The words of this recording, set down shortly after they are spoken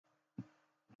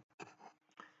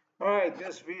All right,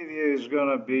 this video is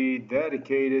gonna be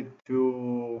dedicated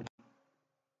to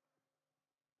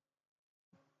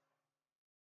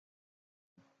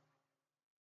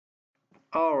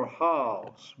our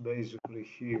house, basically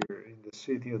here in the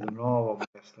city of the Novo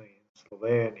Mesto in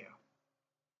Slovenia.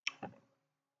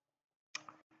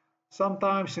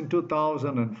 Sometimes in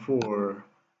 2004,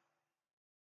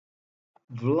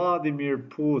 Vladimir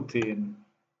Putin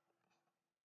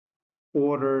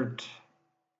ordered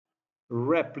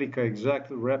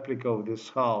exact replica of this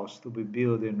house to be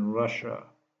built in Russia.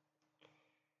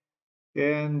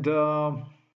 And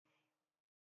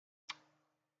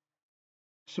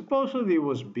supposedly it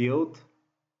was built,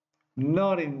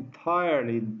 not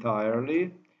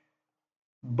entirely,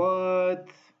 but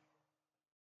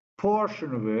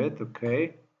portion of it,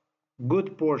 okay,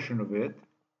 good portion of it.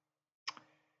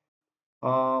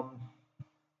 Um,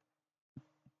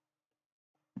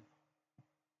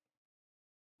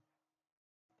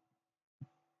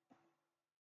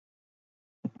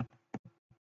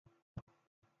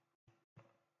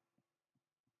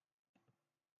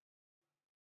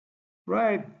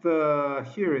 right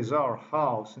here is our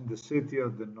house in the city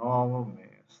of the Novo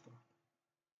Mesto.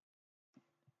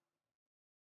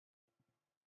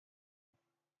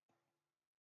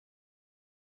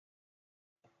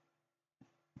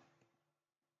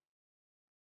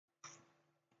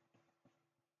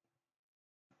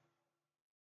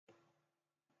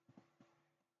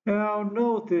 Now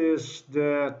notice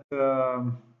that,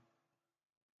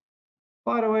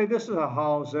 by the way, this is a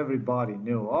house everybody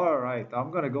knew. All right,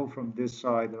 I'm gonna go from this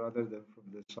side rather than from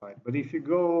this side. But if you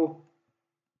go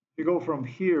from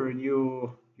here and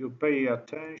you pay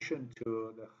attention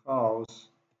to the house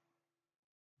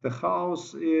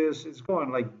is it's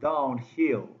going like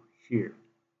downhill here.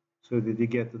 So that you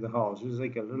get to the house. It's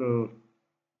like a little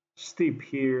steep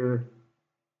here.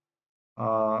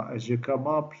 As you come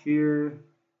up here,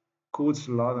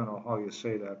 Kutzl, I don't know how you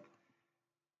say that.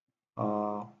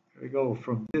 We go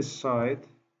from this side,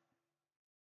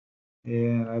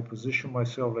 and I position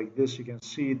myself like this. You can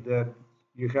see that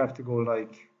you have to go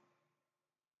like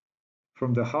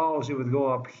from the house, you would go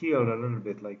uphill a little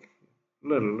bit, like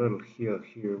little hill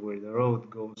here where the road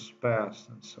goes past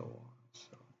and so on.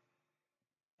 So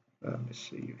let me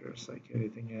see if there's like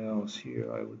anything else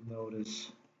here I would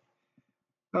notice.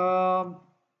 Um,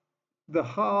 the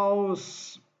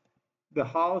house, the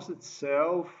house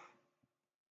itself,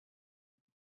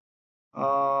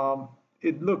 um,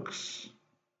 it looks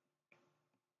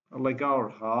like our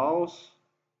house,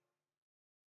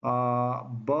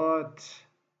 but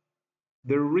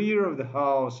the rear of the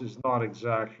house is not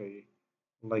exactly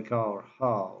like our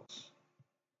house.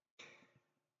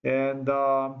 And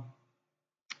I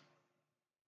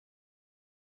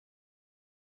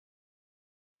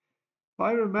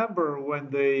remember when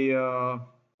they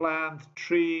plant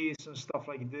trees and stuff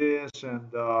like this,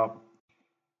 and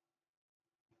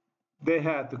they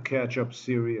had to catch up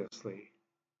seriously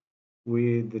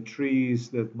with the trees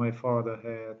that my father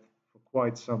had for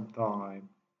quite some time.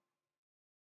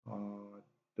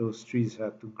 Those trees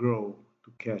had to grow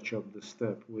to catch up the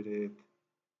step with it.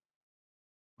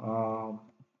 Um,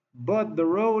 but the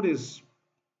road is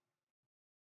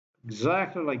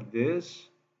exactly like this,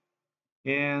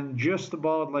 and just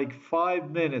about like 5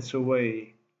 minutes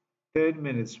away, 10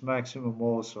 minutes maximum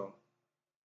also,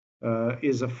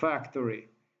 is a factory.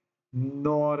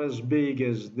 Not as big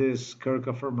as this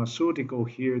Kirka Pharmaceutical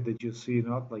here that you see,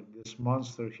 not like this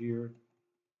monster here,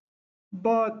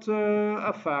 but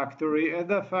a factory, and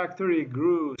that factory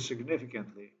grew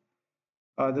significantly.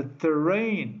 The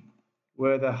terrain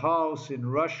where the house in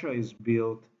Russia is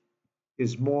built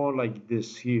is more like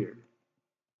this here.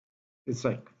 It's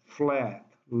like flat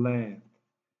land.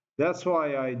 That's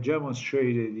why I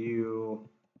demonstrated you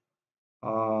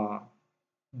uh,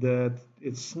 that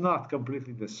it's not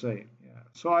completely the same. Yeah.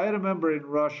 So I remember in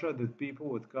Russia that people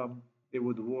would come, they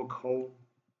would walk home,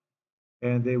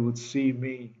 and they would see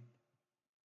me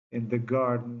in the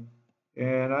garden.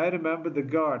 And I remember the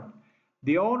garden.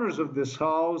 The owners of this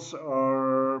house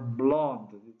are blonde.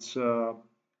 It's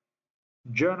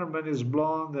gentleman is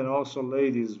blonde, and also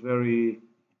lady is very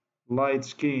light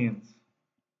skinned,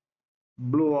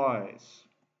 blue eyes.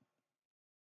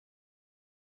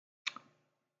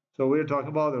 So we're talking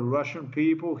about the Russian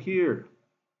people here.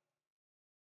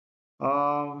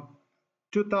 Um,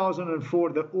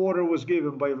 2004, the order was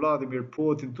given by Vladimir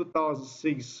Putin.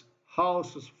 2006,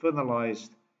 house was finalized.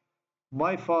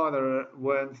 My father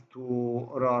went to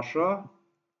Russia,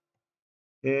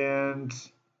 and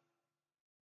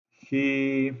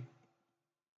he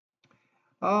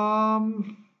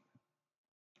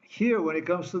here when it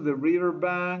comes to the river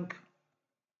bank,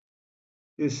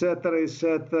 etc.,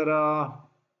 etc.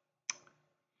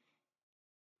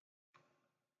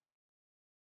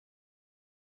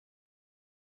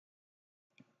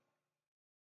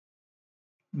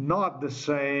 Not the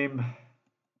same,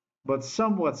 but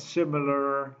somewhat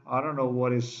similar. I don't know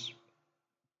what is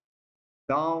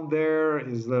down there.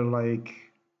 Is there like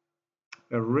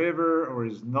a river or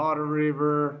is not a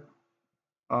river?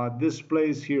 This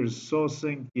place here is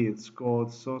Sosinki. It's called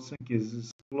Sosinki.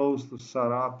 It's close to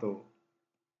Sarato.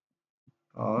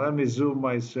 Let me zoom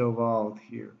myself out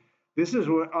here. This is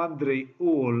where Andrei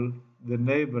Ul, the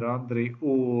neighbor Andrei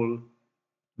Ul,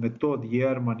 Metod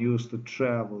Yerman used to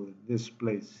travel in this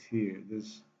place here.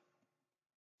 This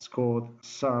it's called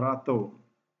Sarato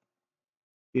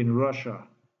in Russia.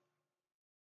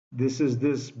 This is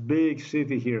this big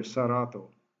city here, Sarato,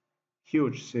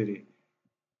 huge city.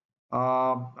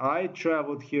 I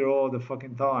traveled here all the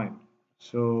fucking time,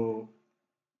 so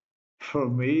for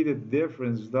me the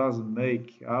difference doesn't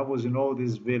make. I was in all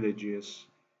these villages.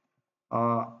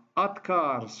 Uh,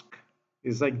 Atkarsk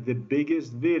is like the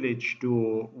biggest village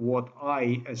to what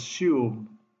I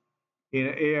assume in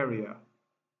an area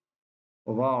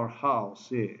of our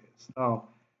house is. Now,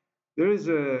 there is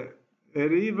a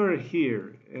river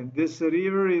here, and this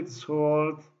river it's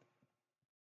called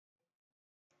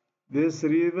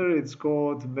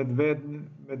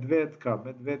Medvednica.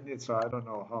 I don't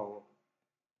know how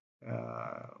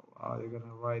you're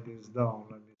gonna write this down.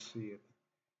 Let me see it.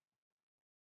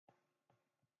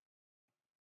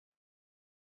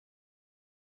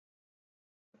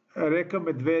 Reka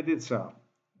Medvedica,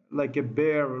 like a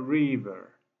bear river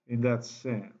in that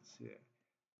sense. Yeah.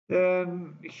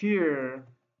 Then here,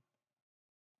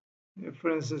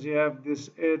 for instance, you have this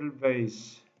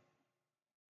Edelweiss.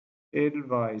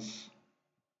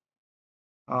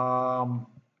 Um,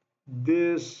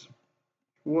 this,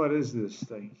 what is this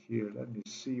thing here? Let me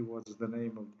see what's the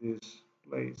name of this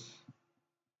place.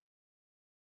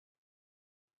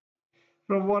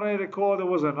 From what I recall, there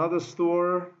was another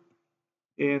store,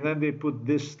 and then they put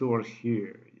this store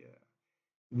here. Yeah,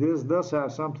 this does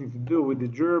have something to do with the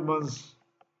Germans.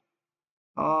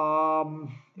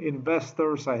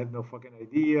 Investors, I have no fucking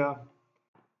idea.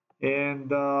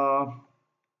 And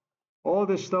all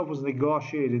this stuff was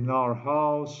negotiated in our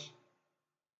house,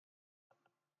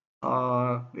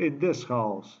 in this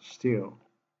house still.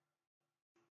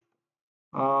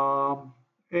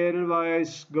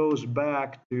 Advice goes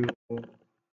back to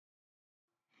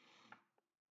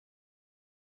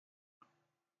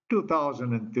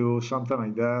 2002, something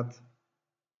like that.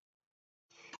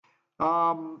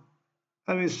 Um,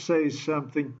 Let me say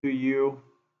something to you.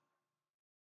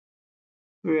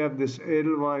 We have this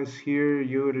Edelweiss here,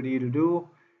 you need to do.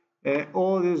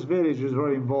 All these villages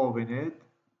are involved in it.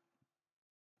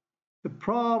 The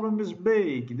problem is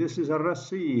big. This is a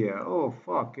Russia. Oh,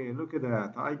 fuck. Hey, look at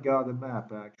that. I got a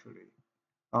map, actually.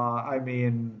 I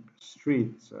mean,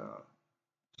 streets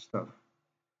stuff.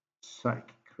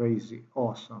 Psych. Crazy.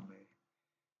 Awesome. Eh?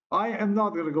 I am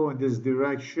not going to go in this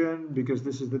direction because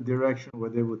this is the direction where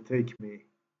they would take me.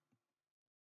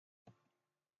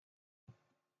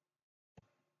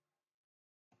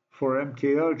 For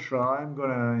MK Ultra, I'm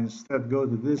gonna instead go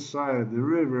to this side of the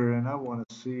river and I want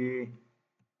to see.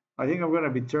 I think I'm gonna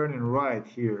be turning right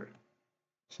here.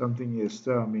 Something is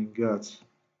telling me guts.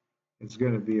 It's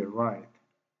gonna be a right.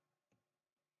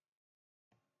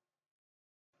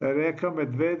 Reka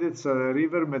Medvedica, the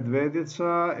river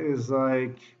Medvedica is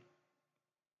like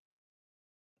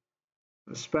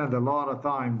spend a lot of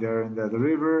time there in that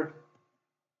river.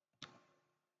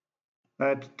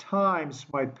 At times,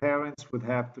 my parents would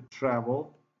have to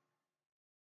travel.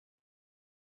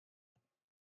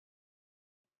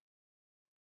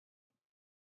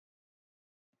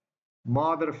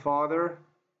 Mother, father,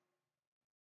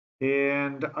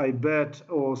 and I bet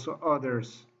also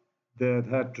others that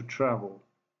had to travel.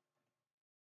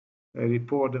 They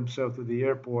report themselves to the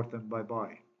airport and bye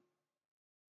bye.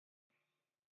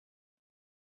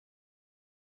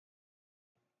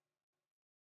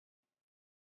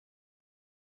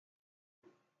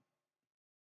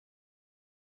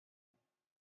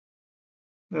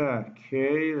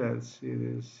 Okay, let's see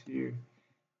this here.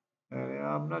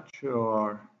 I'm not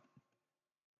sure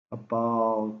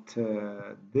about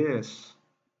this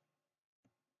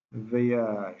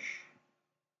voyage.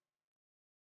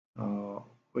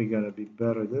 We're gonna be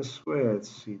better this way. Let's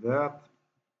see that.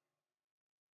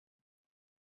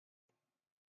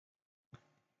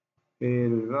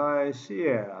 Advice,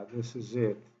 yeah, this is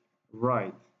it.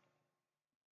 Right.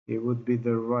 It would be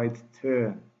the right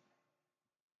turn.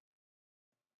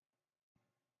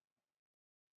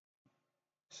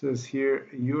 It says here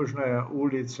Южная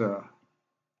улица.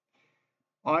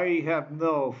 I have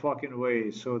no fucking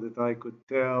way so that I could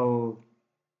tell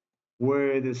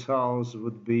where this house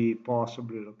would be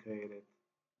possibly located.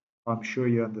 I'm sure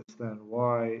you understand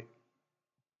why.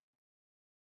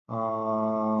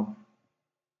 Um,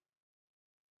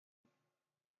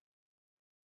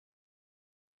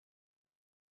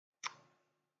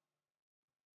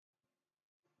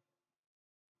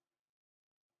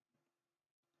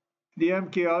 the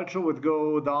MK Ultra would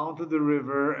go down to the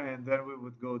river, and then we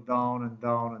would go down and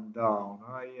down and down.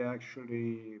 I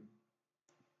actually,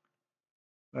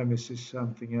 let me see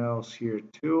something else here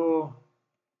too.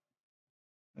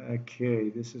 Okay,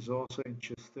 this is also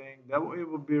interesting. It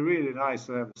would be really nice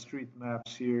to have street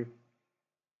maps here.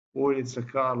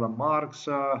 Ulica Karla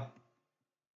Marksa.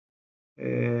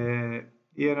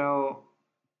 You know,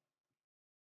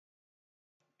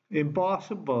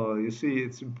 impossible. You see,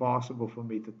 it's impossible for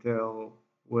me to tell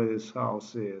where this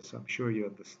house is. I'm sure you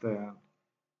understand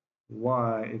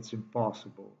why it's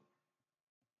impossible.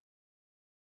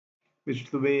 Which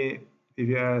to me, if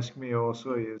you ask me,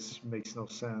 also is makes no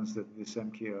sense that this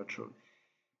MK Ultra.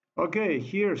 Okay,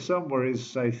 here somewhere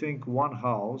is I think one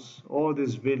house. All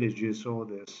these villages, all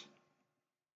this.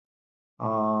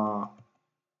 Uh,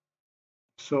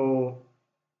 so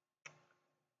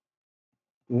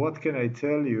what can I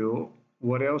tell you?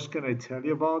 What else can I tell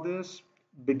you about this?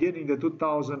 Beginning the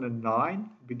 2009,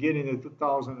 beginning the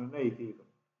 2008 even.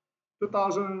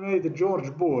 2008,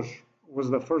 George Bush was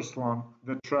the first one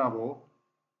that traveled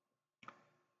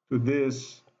to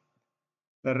this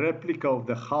replica of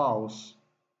the house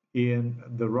in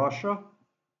the Russia.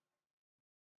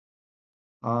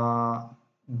 Uh,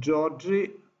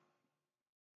 George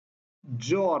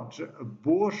George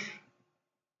Bush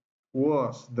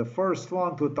was the first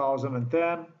one,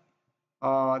 2010.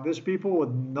 These people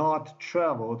would not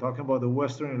travel, talking about the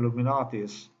Western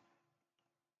Illuminatis,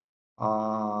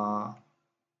 uh,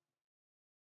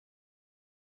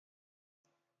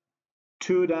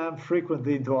 too damn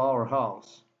frequently into our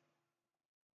house,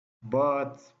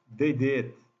 but they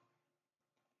did.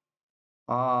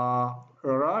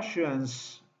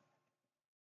 Russians,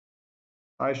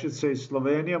 I should say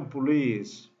Slovenian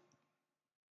police,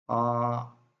 uh,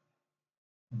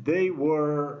 they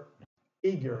were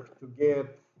eager to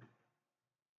get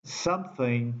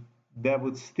something that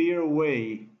would steer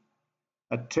away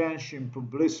attention,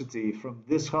 publicity from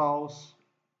this house,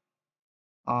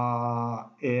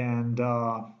 and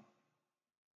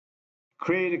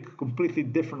create a completely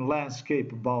different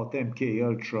landscape about MK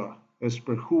Ultra as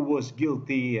per who was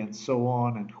guilty and so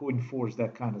on, and who enforced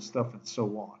that kind of stuff and so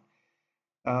on.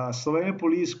 Slovenian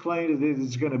police claim that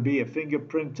it's going to be a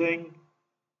fingerprinting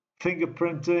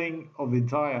of the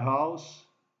entire house,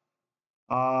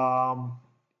 um,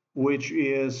 which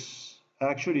is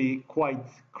actually quite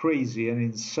crazy and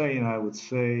insane, I would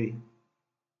say.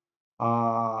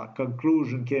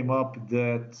 Conclusion came up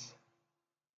that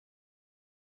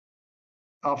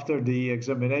after the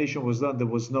examination was done, there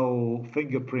was no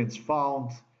fingerprints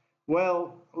found.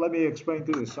 Well, let me explain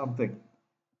to you something.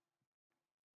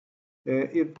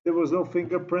 If there was no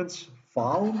fingerprints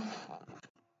found,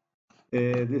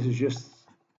 this is just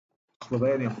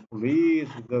Slovenian police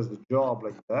who does the job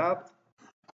like that.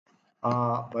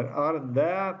 But other than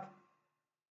that,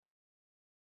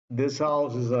 this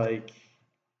house is like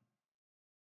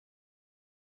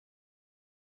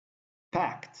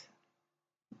packed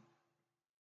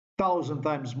 1,000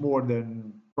 times more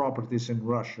than properties in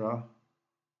Russia.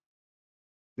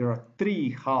 There are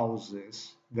 3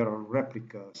 houses that are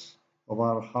replicas of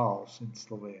our house in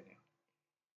Slovenia.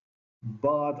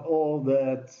 But all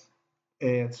that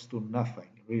adds to nothing,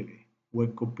 really,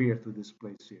 when compared to this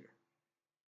place here.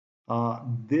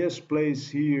 This place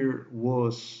here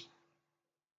was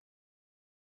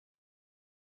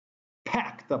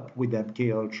packed up with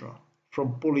MK Ultra,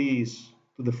 from police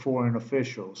to the foreign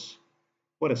officials.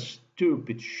 What a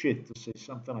stupid shit to say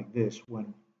something like this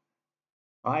when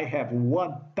I have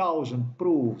 1,000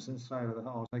 proofs inside of the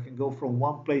house. I can go from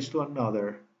one place to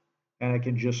another and I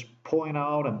can just point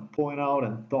out and point out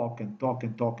and talk and talk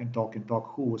and talk and talk and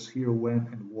talk who was here when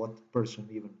and what person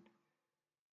even.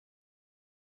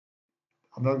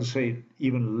 I'm not going to say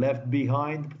even left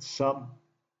behind, but some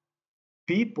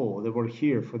people that were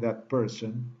here for that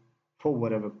person, for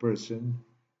whatever person,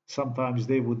 sometimes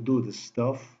they would do the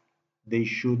stuff they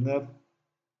shouldn't have.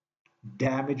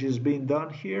 Damage is being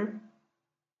done here.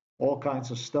 All kinds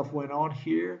of stuff went on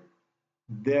here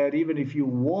that even if you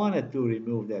wanted to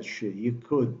remove that shit, you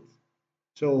couldn't.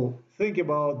 So think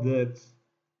about that.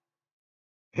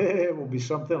 It would be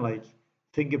something like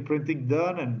fingerprinting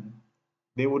done, and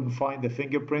they wouldn't find the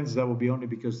fingerprints. That would be only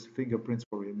because the fingerprints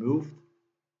were removed.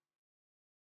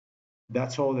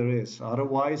 That's all there is.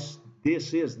 Otherwise,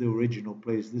 this is the original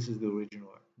place. This is the original.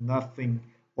 Nothing.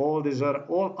 All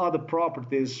other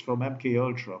properties from MK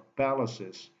Ultra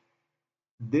palaces.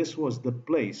 This was the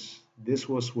place. This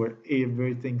was where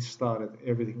everything started.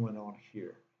 Everything went on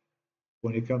here.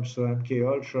 When it comes to MK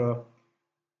Ultra,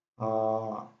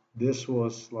 uh, this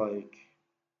was like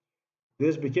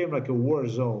this became like a war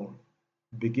zone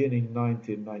beginning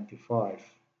 1995.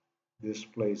 This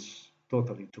place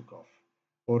totally took off.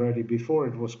 Already before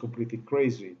it was completely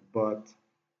crazy, but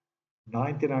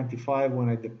 1995 when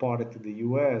I departed to the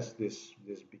US, this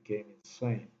became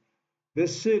insane.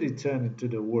 This city turned into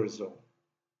the war zone.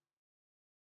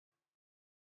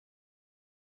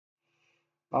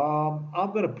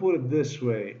 I'm gonna put it this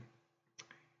way: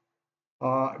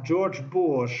 George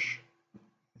Bush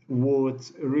would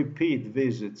repeat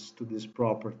visits to this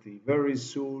property. Very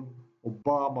soon,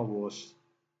 Obama was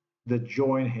that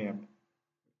joined him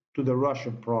to the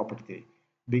Russian property.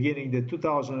 Beginning the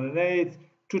 2008,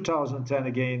 2010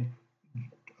 again,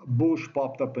 Bush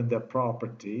popped up in that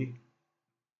property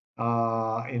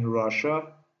in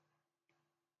Russia.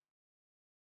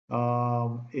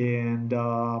 And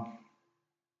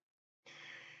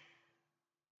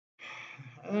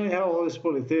you have all these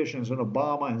politicians and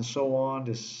Obama and so on.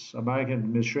 This American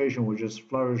administration would just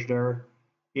flourish there.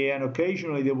 And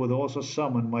occasionally they would also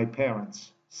summon my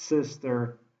parents,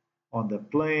 sister on the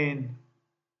plane.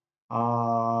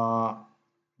 Uh,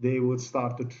 they would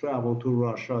start to travel to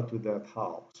Russia to that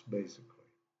house, basically.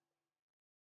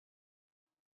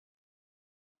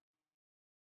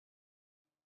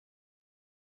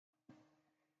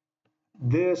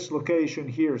 This location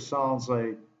here sounds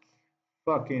like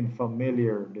fucking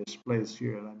familiar. This place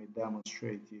here. Let me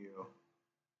demonstrate to you.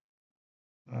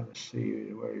 Let me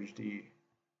see. Where is the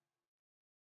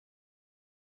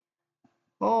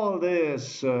all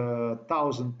this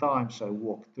thousand times I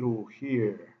walked through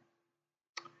here.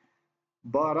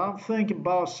 But I'm thinking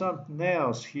about something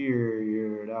else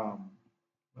here.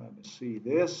 Let me see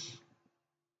this.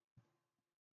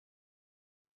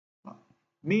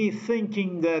 Me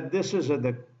thinking that this is a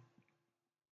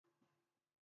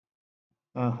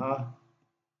uh-huh.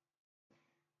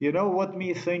 You know what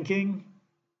me thinking?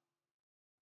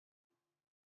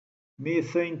 Me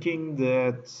thinking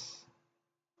that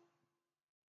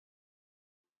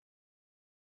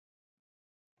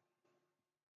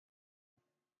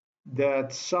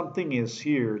something is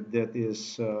here that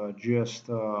is just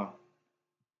oh,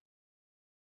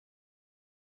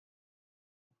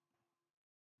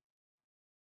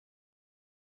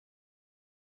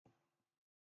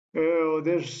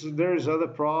 there's other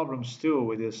problems too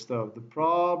with this stuff. The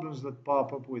problems that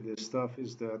pop up with this stuff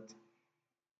is that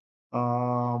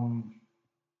um,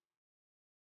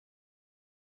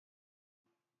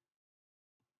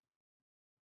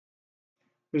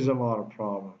 there's a lot of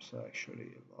problems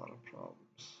actually, a lot of problems.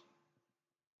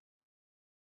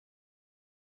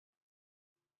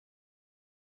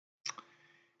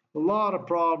 A lot of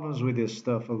problems with this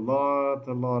stuff. A lot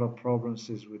of problems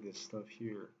is with this stuff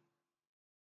here.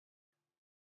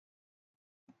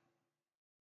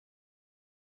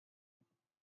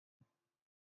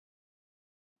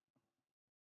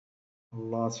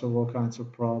 Lots of all kinds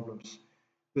of problems.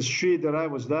 The street that I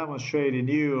was demonstrating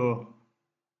you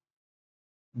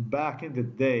back in the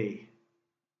day,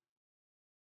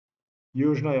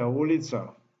 Южная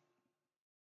улица.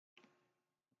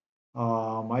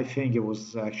 I think it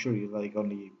was actually like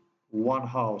only one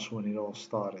house when it all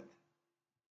started,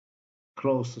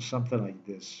 close to something like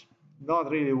this. Not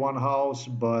really one house,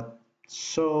 but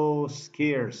so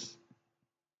scarce.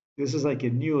 This is like a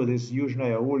new, this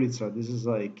Южная улица. This is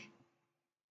like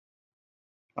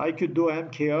I could do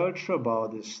MK Ultra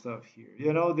about this stuff here.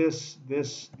 You know, this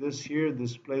here,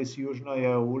 this place,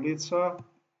 Южная улица.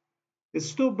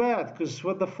 It's too bad, because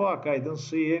what the fuck? I don't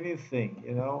see anything,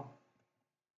 you know?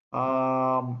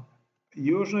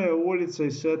 Южная улица,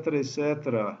 etc.,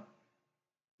 etc.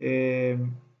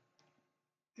 Um,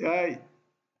 I,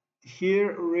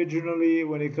 here, originally,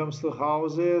 when it comes to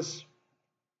houses,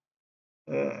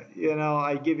 you know,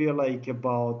 I give you like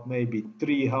about maybe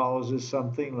three houses,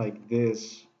 something like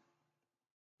this.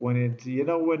 When it, you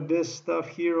know, when this stuff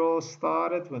here all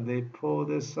started, when they pulled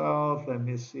this out, let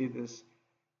me see this,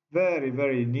 very,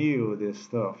 very new, this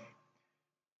stuff.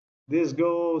 This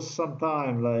goes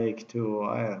sometime like to,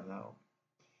 I don't know,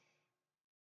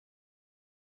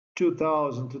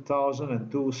 2000,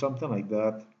 2002, something like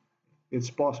that.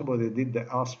 It's possible they did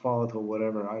the asphalt or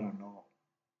whatever, I don't know.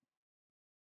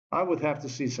 I would have to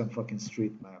see some fucking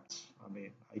street maps. I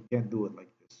mean, I can't do it like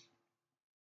this.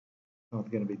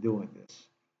 Not gonna be doing this.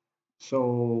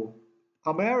 So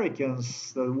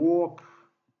Americans that walk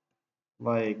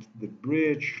like the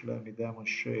bridge. Let me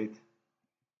demonstrate.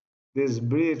 This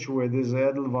bridge where this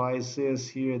Edelweiss is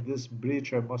here, this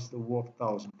bridge I must have walked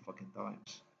 1,000 fucking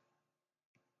times.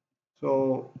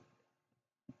 So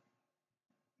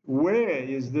where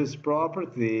is this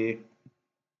property?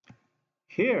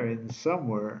 Here in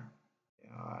somewhere.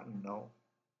 Yeah, I don't know.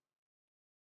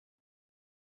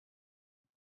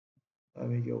 Let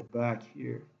me go back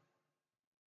here.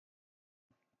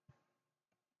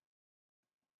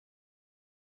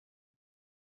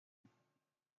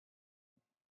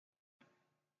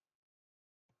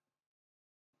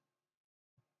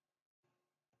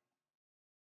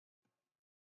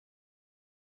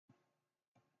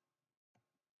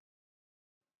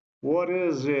 What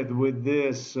is it with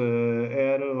this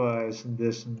Edelweiss and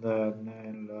this and that and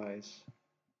Edelweiss?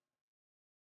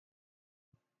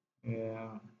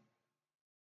 Yeah.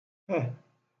 Eh.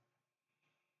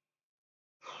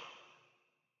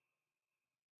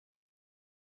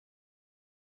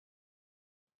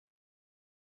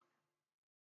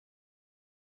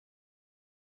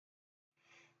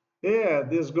 Yeah,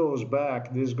 this goes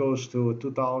back. This goes to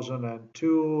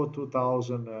 2002,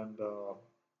 2000 and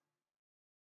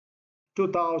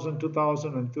 2000,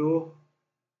 2002.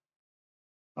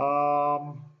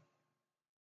 Um,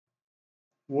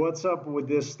 what's up with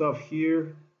this stuff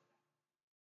here?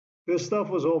 This stuff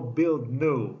was all built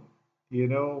new, you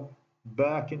know.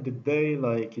 Back in the day,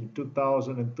 like in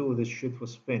 2002, this shit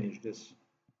was finished. This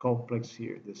complex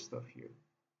here, this stuff here,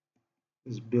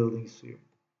 these buildings here.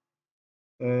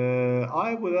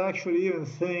 I would actually even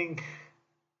think,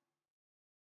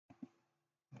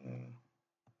 uh,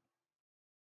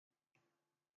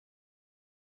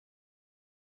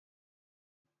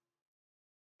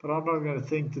 but I'm not going to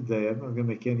think today. I'm not going to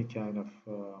make any kind of,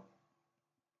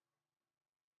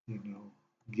 you know,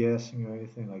 guessing or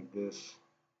anything like this.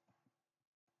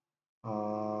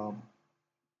 Um,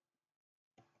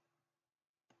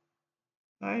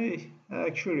 I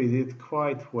actually did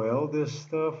quite well this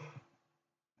stuff.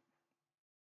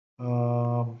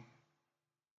 Um,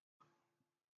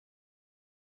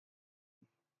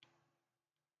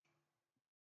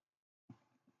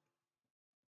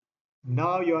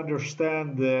 Now you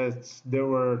understand that there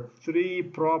were three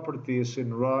properties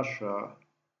in Russia.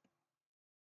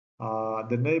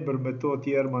 The neighbor Method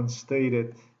Yerman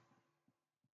stated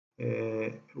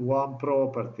one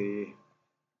property,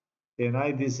 and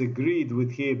I disagreed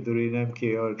with him during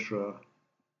MK Ultra.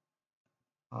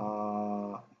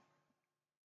 Uh,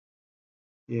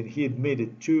 and he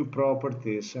admitted two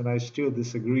properties, and I still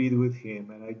disagreed with him.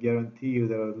 And I guarantee you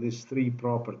there are at least three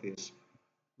properties.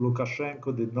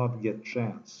 Lukashenko did not get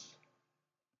chance.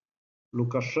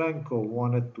 Lukashenko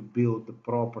wanted to build the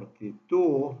property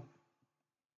too,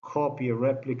 copy a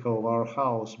replica of our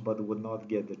house, but would not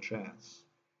get the chance.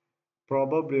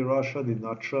 Probably Russia did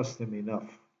not trust him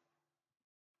enough.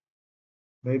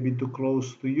 Maybe too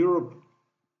close to Europe,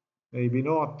 maybe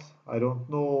not, I don't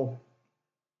know.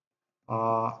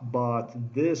 But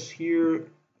this here,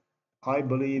 I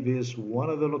believe, is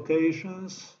one of the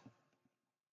locations.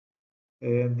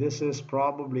 And this is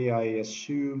probably, I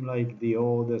assume, like the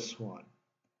oldest one.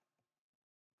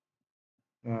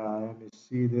 Let me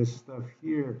see this stuff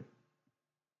here.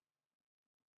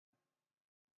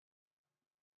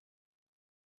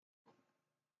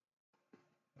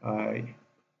 I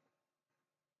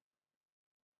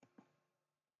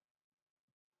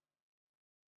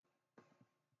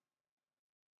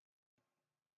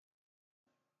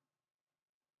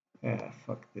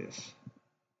fuck this.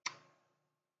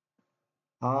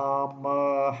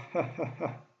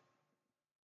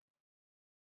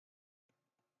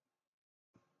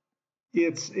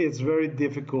 It's very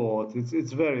difficult.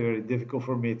 It's very difficult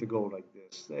for me to go like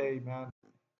this. Hey man,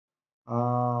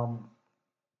 um,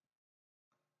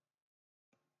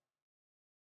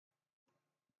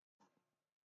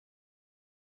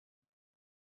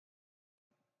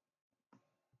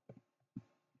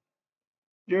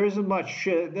 there isn't much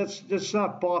shit. That's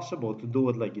not possible to do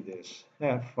it like this.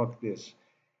 Yeah, fuck this.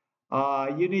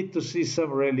 You need to see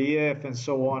some relief and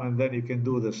so on, and then you can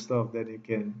do the stuff. Then you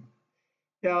can.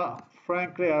 Yeah,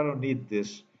 frankly, I don't need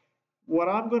this. What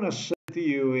I'm gonna say to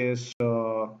you is,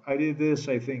 I did this,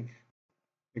 I think,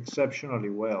 exceptionally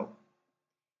well.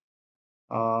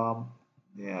 Um,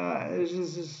 yeah, this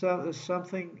is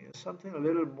something a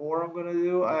little more I'm gonna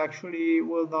do. I actually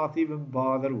will not even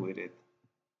bother with it.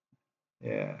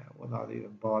 Yeah, will not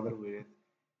even bother with it.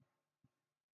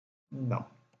 No.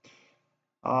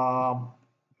 Um,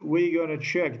 we're gonna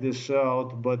check this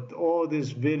out, but all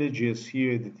these villages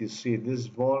here that you see, this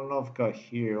Volnovka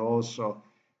here also,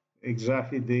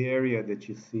 exactly the area that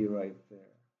you see right there.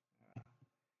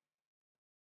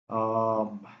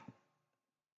 Um,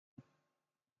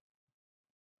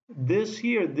 this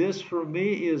here, this for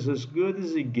me is as good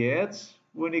as it gets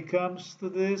when it comes to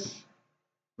this.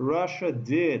 Russia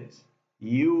did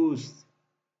use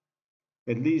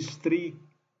at least three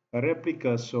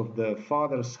replicas of the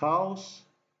father's house.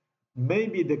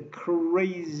 Maybe the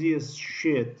craziest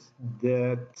shit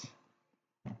that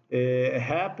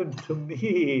happened to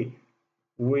me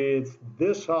with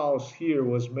this house here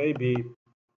was maybe,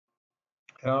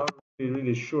 I'm not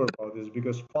really sure about this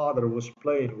because father was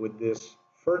playing with these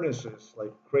furnaces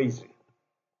like crazy.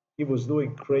 He was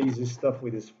doing crazy stuff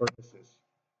with his furnaces.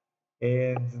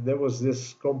 And there was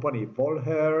this company,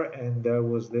 Volher, and there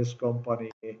was this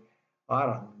company, I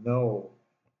don't know,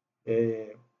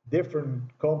 uh, different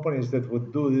companies that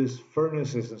would do these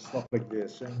furnaces and stuff like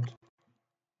this. And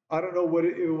I don't know whether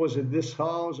it was in this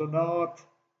house or not,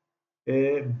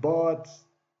 but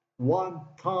one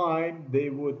time they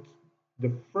would,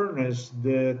 the furnace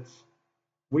that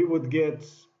we would get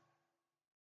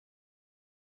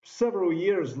several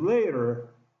years later,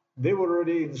 they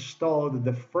already installed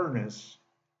the furnace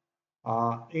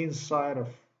inside of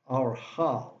our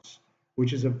house,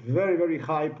 which is a very, very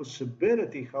high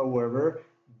possibility, however,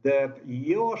 that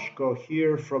Yoshko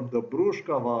here from the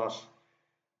Brushkavas,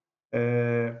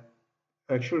 uh,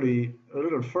 actually a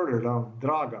little further down,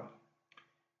 Draga,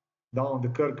 down the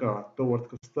Krka toward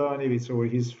Kostanivica, where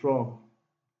he's from,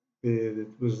 it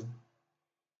was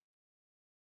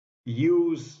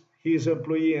use his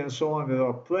employee and so on that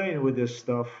are playing with this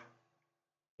stuff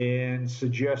and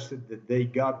suggested that they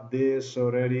got this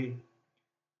already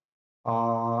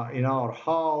in our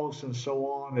house and so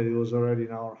on, that it was already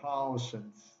in our house.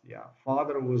 And yeah,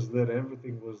 father was there,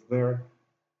 everything was there.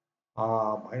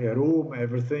 My room,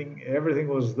 everything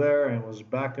was there and was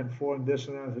back and forth, this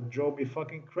and that. It drove me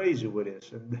fucking crazy with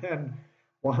this. And then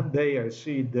one day I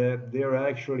see that they're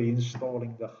actually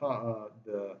installing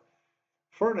the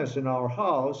furnace in our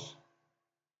house.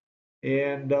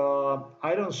 And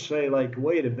I don't say like,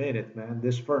 wait a minute, man,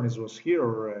 this furnace was here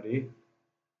already.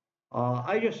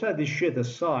 I just set this shit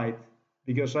aside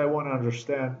because I want to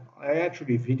understand. I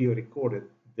actually video recorded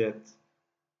that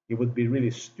it would be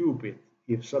really stupid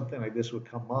if something like this would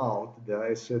come out that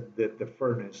I said that the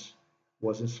furnace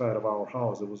was inside of our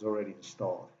house that was already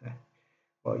installed.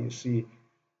 Well, you see,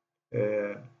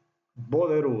 uh,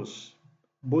 Boderus,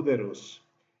 Buderus,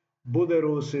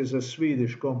 Buderus is a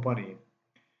Swedish company,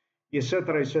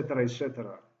 etc., etc.,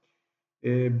 etc.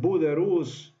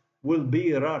 Buderus will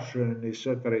be Russian,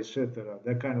 etc., etc.,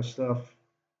 that kind of stuff.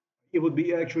 It would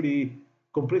be actually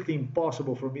completely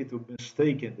impossible for me to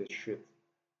mistake in this shit.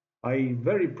 I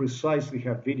very precisely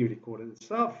have video recorded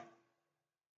stuff,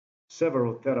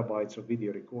 several terabytes of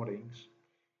video recordings.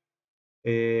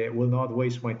 Will not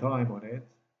waste my time on it.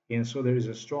 And so there is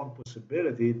a strong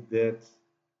possibility that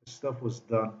stuff was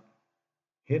done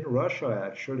in Russia,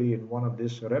 actually, in one of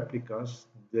these replicas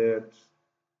that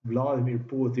Vladimir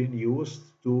Putin used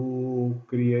to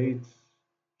create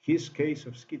his case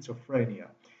of schizophrenia.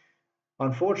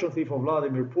 Unfortunately for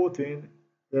Vladimir Putin,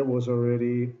 there was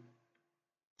already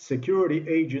security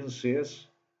agencies,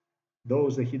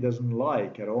 those that he doesn't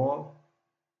like at all,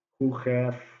 who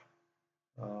have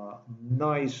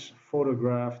nice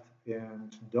photographed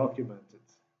and documented,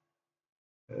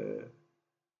 uh,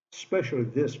 especially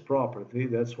this property.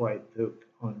 That's why I took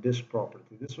on this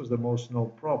property. This was the most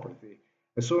known property.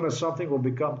 As soon as something will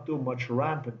become too much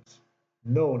rampant,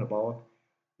 known about,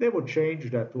 they would change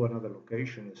that to another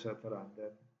location, etc. And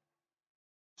then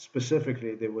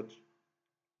specifically, they would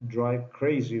drive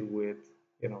crazy with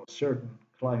certain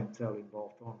clientele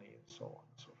involved only, and so on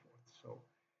and so forth.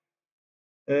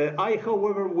 So I,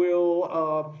 however,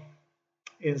 will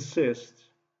insist,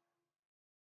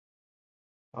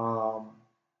 um,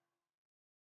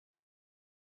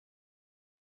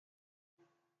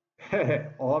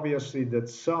 obviously, that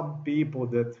some people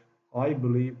that I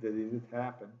believe that it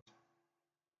happened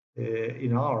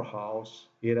in our house,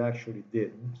 it actually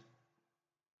didn't.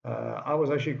 I was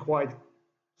actually quite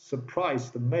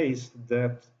surprised, amazed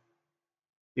that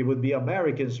it would be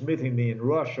Americans meeting me in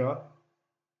Russia,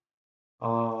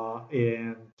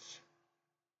 and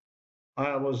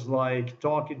I was like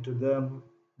talking to them.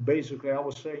 Basically, I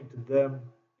was saying to them,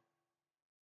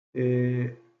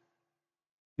 uh,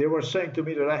 they were saying to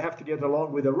me that I have to get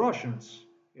along with the Russians.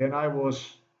 And I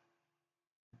was,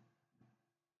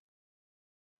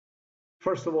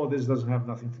 first of all, this doesn't have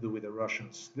nothing to do with the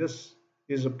Russians. This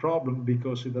is a problem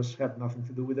because it does have nothing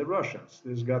to do with the Russians.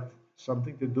 This got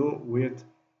something to do with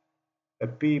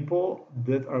people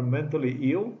that are mentally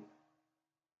ill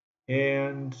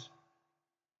and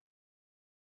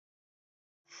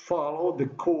follow the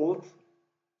cult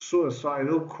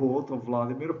suicidal cult of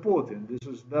Vladimir Putin.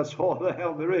 That's all the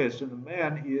hell there is, and the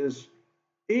man is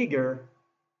eager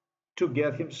to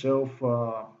get himself,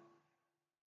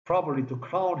 probably to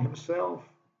crown himself,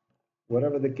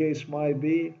 whatever the case might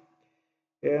be,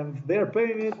 and they're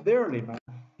paying it dearly, man.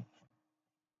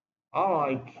 I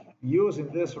like using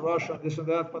this Russian, this and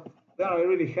that, but then I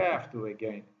really have to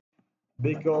again,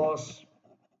 because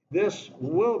this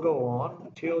will go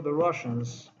on till the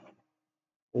Russians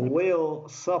will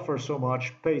suffer so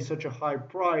much, pay such a high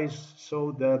price,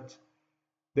 so that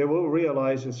they will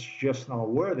realize it's just not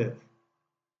worth it.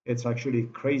 It's actually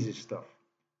crazy stuff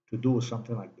to do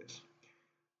something like this.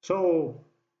 So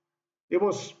it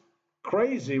was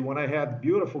crazy when I had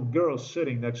beautiful girls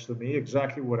sitting next to me,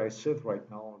 exactly where I sit right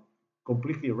now,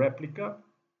 completely replica.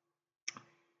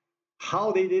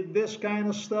 How they did this kind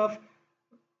of stuff?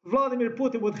 Vladimir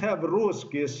Putin would have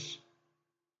Ruskis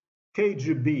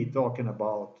KGB talking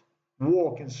about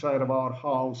walk inside of our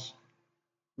house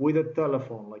with a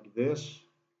telephone like this,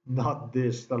 not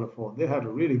this telephone. They had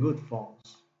really good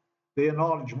phones. They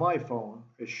acknowledge my phone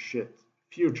as shit,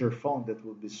 future phone that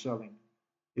will be selling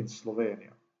in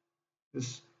Slovenia.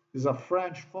 This, these are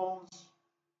French phones,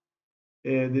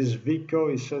 this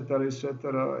Vico, etc.,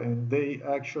 etc., and they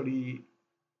actually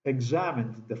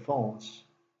examined the phones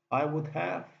I would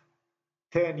have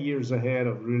 10 years ahead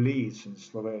of release in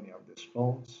Slovenia of these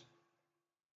phones,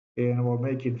 and were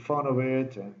making fun of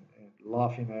it and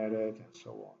laughing at it and so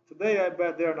on. Today, I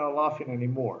bet they're not laughing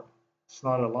anymore. It's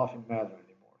not a laughing matter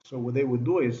anymore. So what they would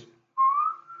do is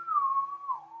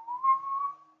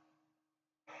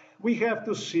we have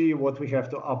to see what we have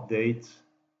to update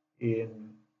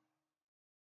in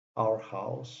our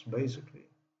house, basically.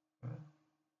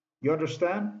 You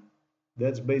understand?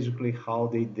 That's basically how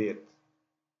they did.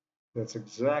 That's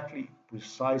exactly,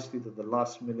 precisely to the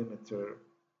last millimeter,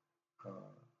 uh,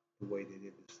 the way they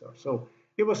did this stuff. So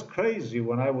it was crazy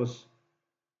when I was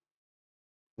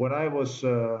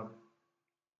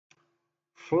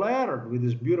flattered with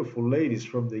these beautiful ladies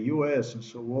from the U.S. and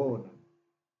so on,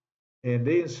 and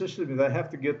they insisted that I have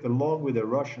to get along with the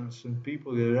Russians and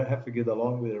people that have to get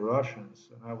along with the Russians,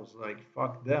 and I was like,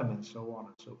 fuck them, and so on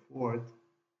and so forth.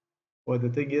 But the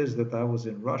thing is that I was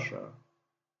in Russia.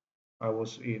 I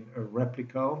was in a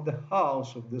replica of the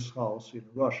house of this house in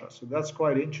Russia. So that's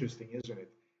quite interesting, isn't it?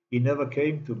 He never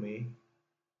came to me,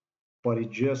 but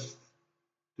it just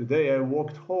today I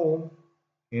walked home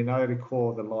and I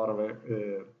recalled a lot of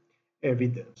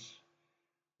evidence.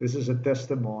 This is a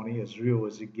testimony as real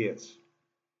as it gets.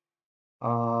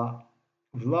 Uh,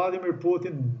 Vladimir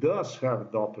Putin does have a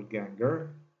doppelganger.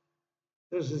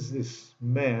 This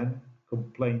man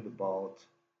complained about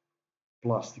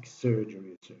plastic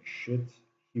surgeries and shit.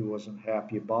 He wasn't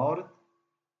happy about it.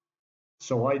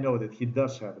 So I know that he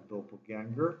does have a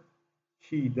doppelganger.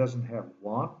 He doesn't have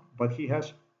one, but he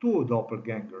has two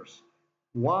doppelgangers.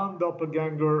 One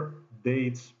doppelganger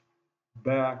dates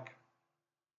back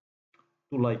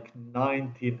to like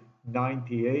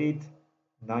 1998,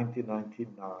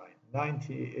 1999,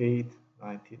 98,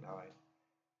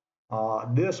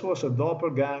 99. This was a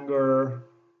doppelganger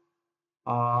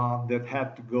that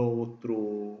had to go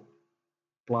through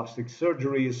plastic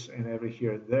surgeries, and every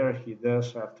here and there he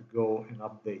does have to go and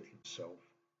update himself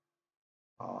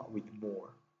with more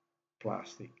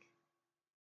plastic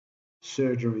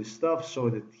surgery stuff so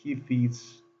that he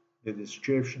fits the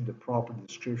description, the proper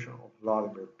description of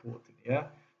Vladimir Putin. Yeah.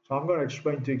 So I'm going to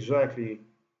explain to you exactly.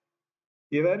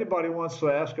 If anybody wants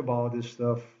to ask about this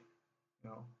stuff,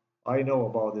 you know, I know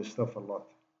about this stuff a lot.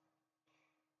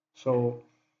 So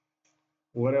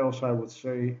what else I would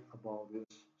say about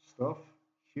this stuff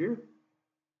here?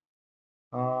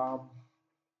 Um,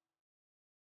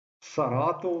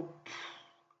 Saratov.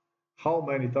 How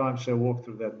many times I walked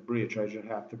through that bridge? I just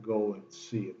have to go and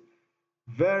see it.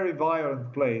 Very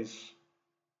violent place.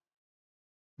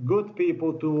 Good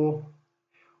people too.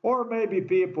 Or maybe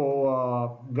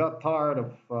people got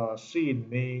tired of seeing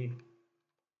me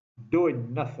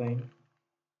doing nothing.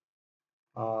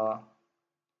 Uh,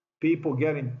 People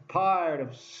getting tired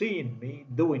of seeing me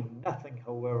doing nothing,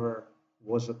 however,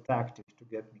 was a tactic to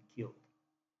get me killed.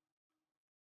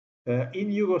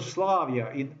 In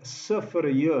Yugoslavia, in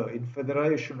SFRJ, in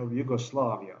Federation of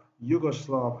Yugoslavia,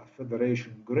 Yugoslav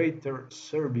Federation, Greater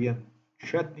Serbian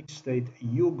Chetnik State,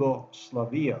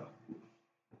 Yugoslavia,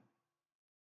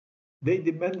 they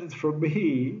demanded from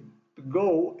me to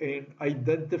go and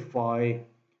identify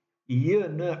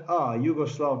JNA,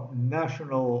 Yugoslav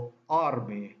National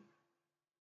Army,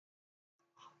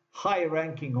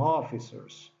 high-ranking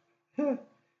officers,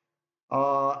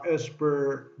 as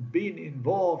per being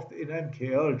involved in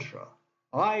MK Ultra.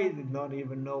 I did not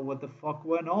even know what the fuck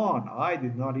went on. I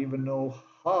did not even know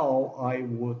how I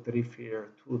would refer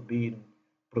to being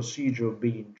procedure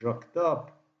being drugged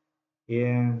up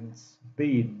and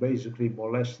being basically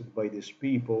molested by these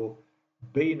people,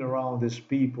 being around these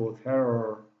people,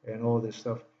 terror and all this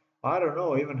stuff. I don't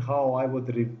know even how I would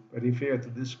refer to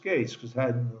this case because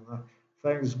I don't know.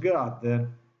 Thanks God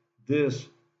then this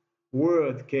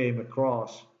word came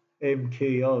across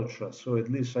MK Ultra, so at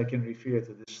least I can refer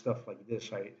to this stuff like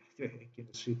this. I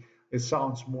can see it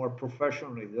sounds more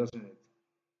professionally, doesn't it?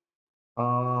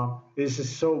 This is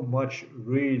so much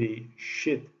really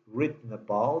shit written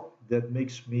about that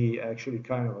makes me actually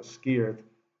kind of scared.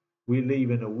 We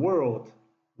live in a world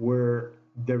where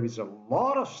there is a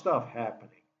lot of stuff happening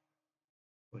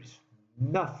with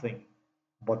nothing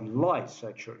but lies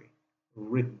actually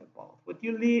written about. What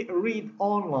you read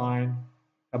online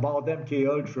about MK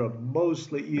Ultra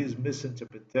mostly is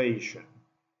misinterpretation.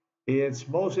 It's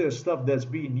mostly the stuff that's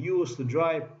being used to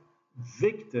drive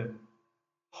victim,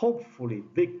 hopefully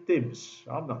victims.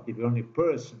 I'm not the only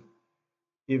person.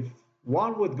 If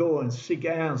one would go and seek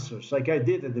answers like I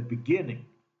did at the beginning,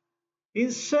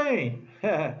 insane.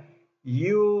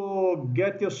 You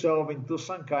get yourself into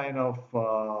some kind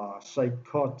of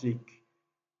psychotic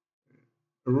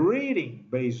reading,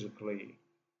 basically,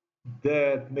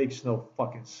 that makes no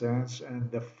fucking sense. And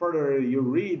the further you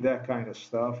read that kind of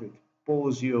stuff, it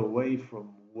pulls you away from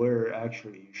where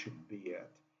actually you should be at.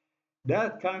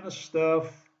 That kind of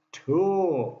stuff,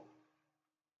 too,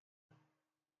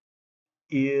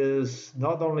 is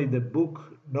not only the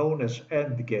book known as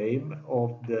Endgame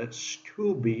of the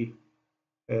Scooby,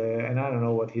 and I don't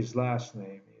know what his last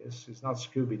name is. It's not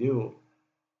Scooby Doo,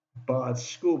 but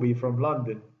Scooby from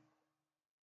London,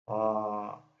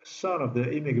 son of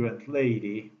the immigrant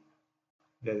lady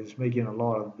that is making a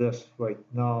lot of this right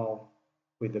now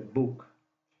with the book,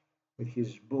 with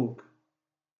his book.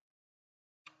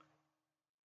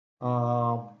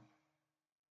 Um,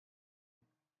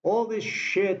 all this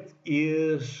shit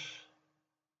is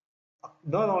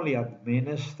not only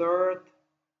administered,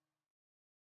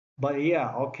 but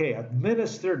yeah, okay,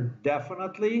 administered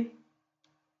definitely.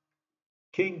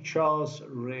 King Charles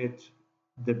read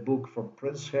the book from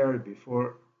Prince Harry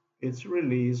before its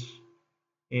release,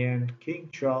 and King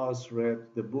Charles read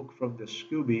the book from the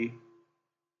Scooby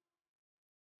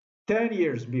 10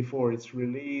 years before its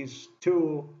release,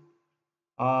 too.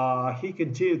 He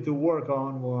continued to work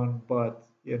on one, but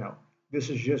this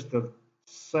is just a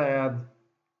sad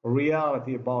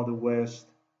reality about the West,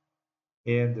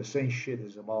 and the same shit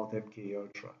is about MK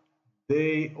Ultra.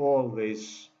 They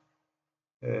always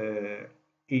uh,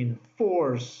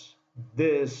 enforce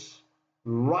this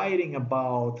writing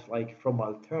about, like, from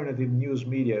alternative news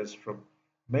medias, from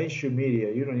mainstream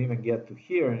media. You don't even get to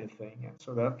hear anything, and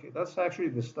so that's actually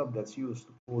the stuff that's used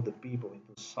to pull the people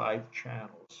into side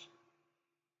channels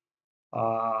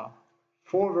uh,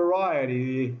 for a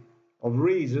variety of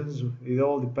reasons. It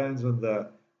all depends on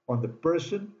the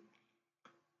person.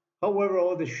 However,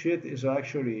 all the shit is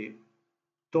actually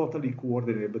totally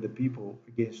coordinated by the people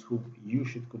against whom you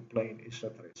should complain,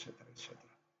 etc., etc., etc.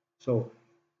 So,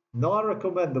 not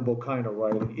recommendable kind of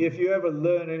writing. If you ever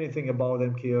learn anything about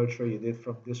MK Ultra, you did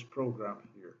from this program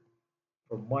here.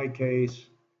 For my case,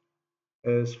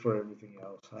 as for everything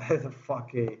else, I had a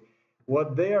fucking.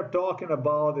 What they are talking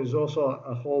about is also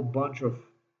a whole bunch of.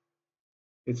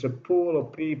 It's a pool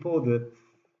of people that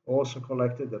also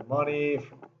collected the money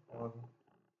from, on,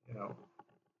 you know,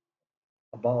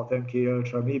 about MK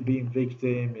Ultra, me being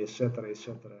victim, etc.,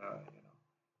 etc.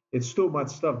 It's too much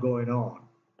stuff going on.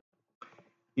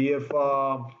 If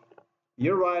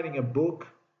you're writing a book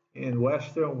in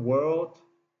Western world,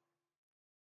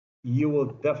 you will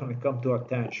definitely come to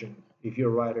attention if you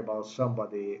write about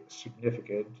somebody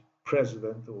significant,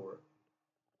 president or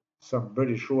some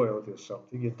British royalty or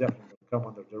something. You definitely come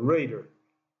under the radar.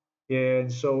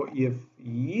 And so, if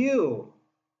you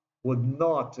would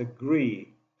not agree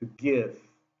to give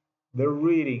the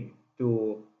reading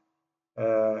to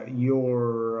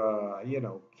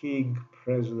your king,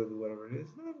 president, whatever it is,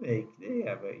 they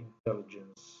have an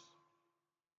intelligence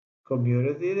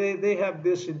community. They have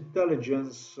this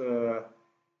intelligence,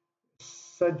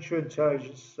 Central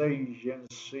Intelligence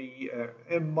Agency,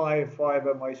 MI5,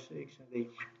 MI6, and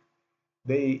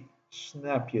they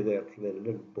snap you that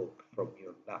little book from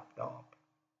your laptop,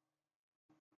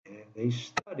 and they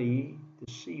study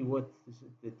to see what is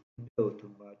it that you know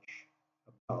too much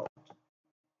about.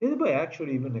 They may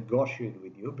actually even negotiate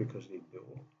with you because they do.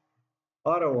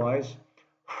 Otherwise,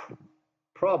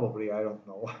 probably, I don't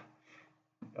know.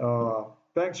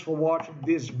 Thanks for watching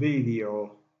this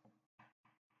video.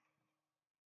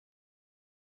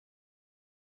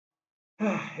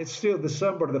 It's still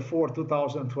December the 4th,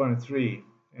 2023.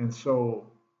 And so,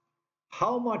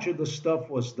 how much of the stuff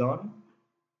was done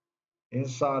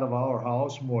inside of our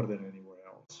house more than anywhere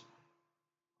else?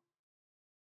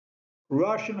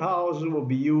 Russian houses will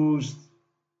be used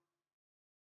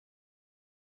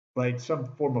like some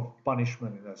form of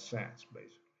punishment in that sense,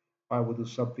 basically. If I would do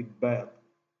something bad,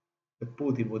 that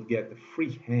Putin would get the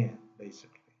free hand,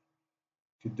 basically,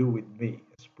 to do with me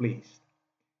as pleased.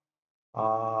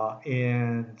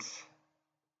 And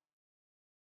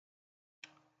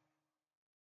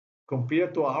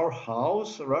compared to our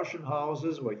house, Russian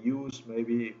houses were used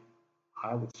maybe,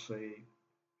 I would say,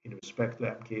 in respect to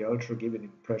MK Ultra, give an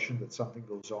impression that something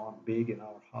goes on big in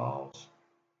our house.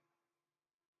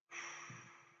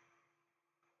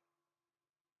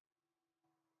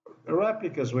 The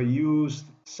replicas were used,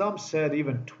 some said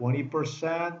even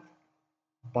 20%,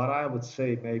 but I would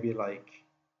say maybe like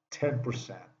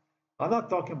 10%. I'm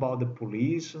not talking about the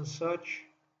police and such.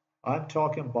 I'm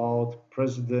talking about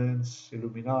presidents,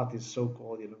 Illuminati,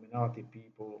 so-called Illuminati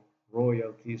people,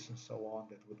 royalties, and so on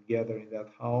that would gather in that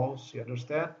house. You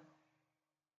understand?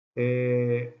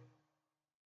 A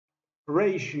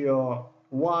ratio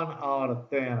 1 out of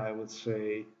 10, I would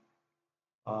say.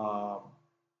 Um,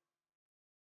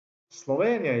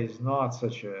 Slovenia is not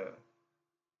such a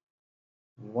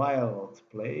wild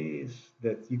place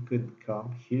that you could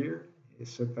come here,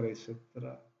 etc.,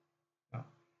 etc.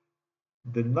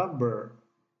 The number,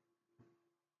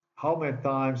 how many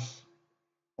times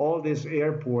all these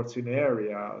airports in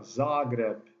area,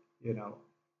 Zagreb, you know,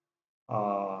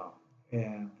 uh,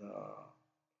 and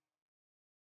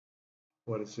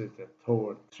what is it,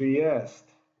 toward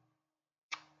Trieste,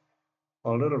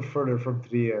 a little further from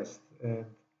Trieste, and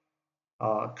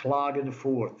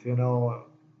Klagenfurt, you know,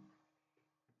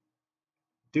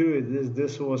 dude,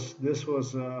 this was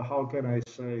how can I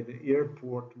say, the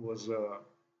airport was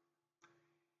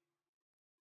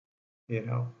you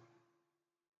know,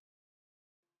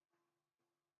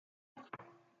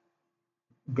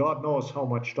 God knows how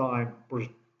much time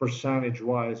percentage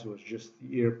wise was just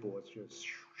the airports just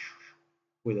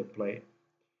with a plane.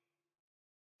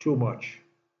 Too much.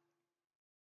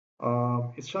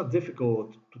 It's not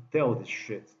difficult to tell this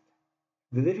shit.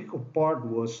 The difficult part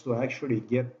was to actually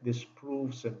get these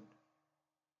proofs and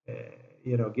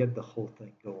uh, get the whole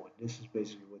thing going. This is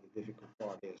basically what the difficult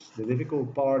part is. The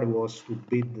difficult part was to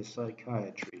beat the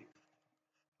psychiatry.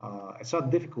 It's not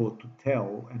difficult to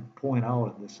tell and point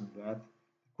out this and that.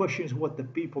 The question is what the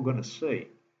people are gonna say.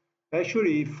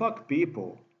 Actually, fuck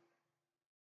people.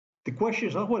 The question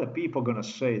is not what the people are gonna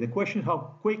say. The question is how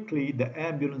quickly the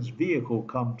ambulance vehicle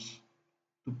comes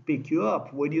to pick you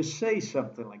up when you say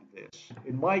something like this.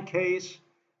 In my case,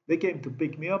 they came to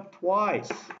pick me up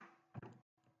twice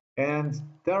and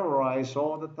terrorize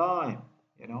all the time.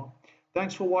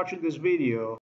 Thanks for watching this video.